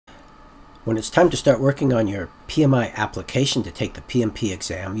When it's time to start working on your PMI application to take the PMP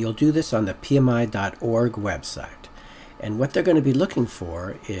exam, you'll do this on the PMI.org website. And what they're going to be looking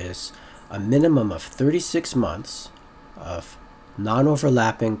for is a minimum of 36 months of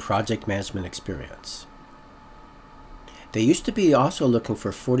non-overlapping project management experience. They used to be also looking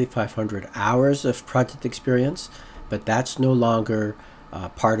for 4,500 hours of project experience, but that's no longer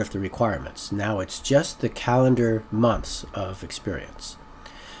part of the requirements. Now it's just the calendar months of experience.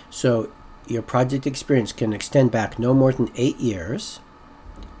 So your project experience can extend back no more than 8 years,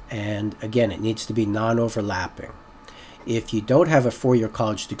 and again, it needs to be non-overlapping. If you don't have a 4-year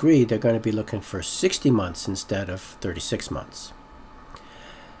college degree, they're going to be looking for 60 months instead of 36 months.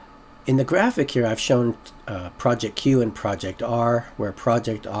 In the graphic here, I've shown Project Q and Project R, where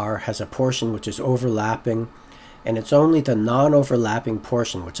Project R has a portion which is overlapping, and it's only the non-overlapping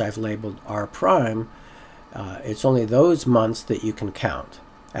portion, which I've labeled R prime. It's only those months that you can count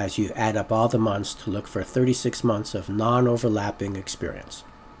as you add up all the months to look for 36 months of non-overlapping experience.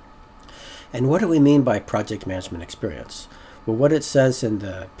 And what do we mean by project management experience? Well, what it says in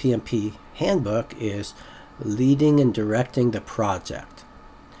the PMP handbook is leading and directing the project.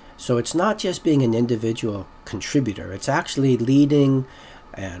 So it's not just being an individual contributor, it's actually leading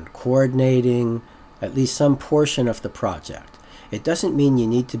and coordinating at least some portion of the project. It doesn't mean you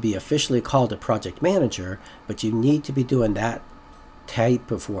need to be officially called a project manager, but you need to be doing that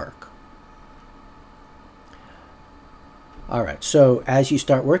type of work. Alright, so as you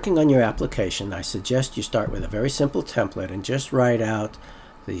start working on your application, I suggest you start with a very simple template and just write out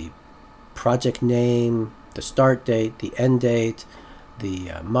the project name, the start date, the end date,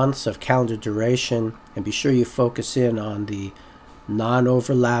 the months of calendar duration, and be sure you focus in on the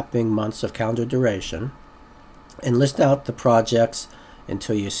non-overlapping months of calendar duration, and list out the projects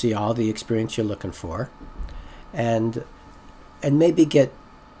until you see all the experience you're looking for, and maybe get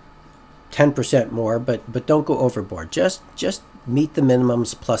 10% more, but don't go overboard. Just meet the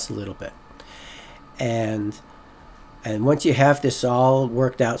minimums plus a little bit. And once you have this all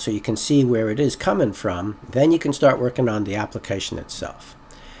worked out so you can see where it is coming from, then you can start working on the application itself.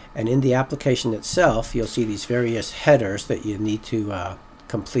 And in the application itself, you'll see these various headers that you need to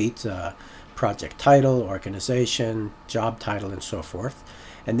complete: project title, organization, job title, and so forth.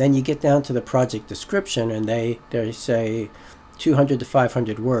 And then you get down to the project description, and they say 200 to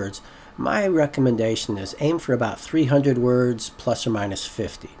 500 words. My recommendation is aim for about 300 words plus or minus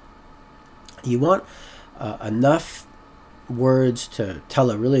 50. You want enough words to tell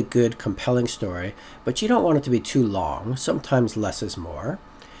a really good, compelling story, but you don't want it to be too long. Sometimes less is more.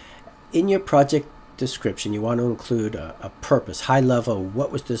 In your project description, you want to include a purpose, high level.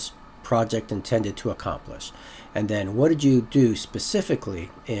 What was this project intended to accomplish? And then what did you do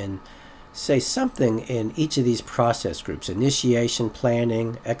specifically in, say, something in each of these process groups: initiation,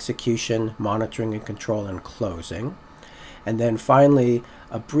 planning, execution, monitoring and control, and closing. And then finally,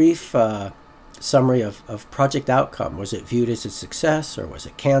 a brief summary of project outcome. Was it viewed as a success, or was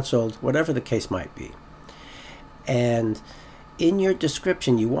it canceled? Whatever the case might be. And in your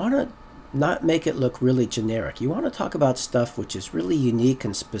description, you want to not make it look really generic. You want to talk about stuff which is really unique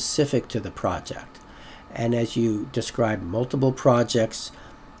and specific to the project. And as you describe multiple projects,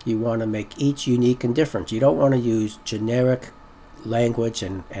 you want to make each unique and different. You don't want to use generic language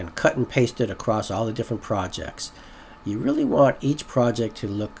and cut and paste it across all the different projects. You really want each project to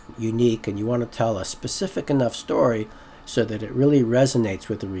look unique, and you want to tell a specific enough story so that it really resonates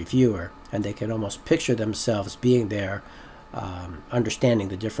with the reviewer and they can almost picture themselves being there, understanding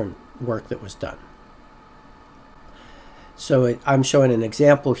the different work that was done. So I'm showing an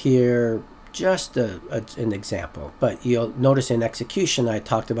example here, just an example, but you'll notice in execution I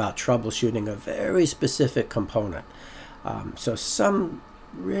talked about troubleshooting a very specific component. So some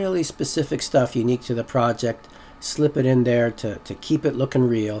really specific stuff unique to the project, slip it in there to keep it looking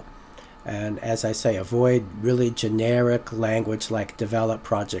real. And as I say, avoid really generic language like develop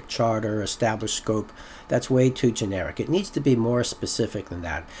project charter, establish scope. That's way too generic. It needs to be more specific than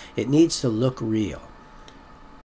that. It needs to look real.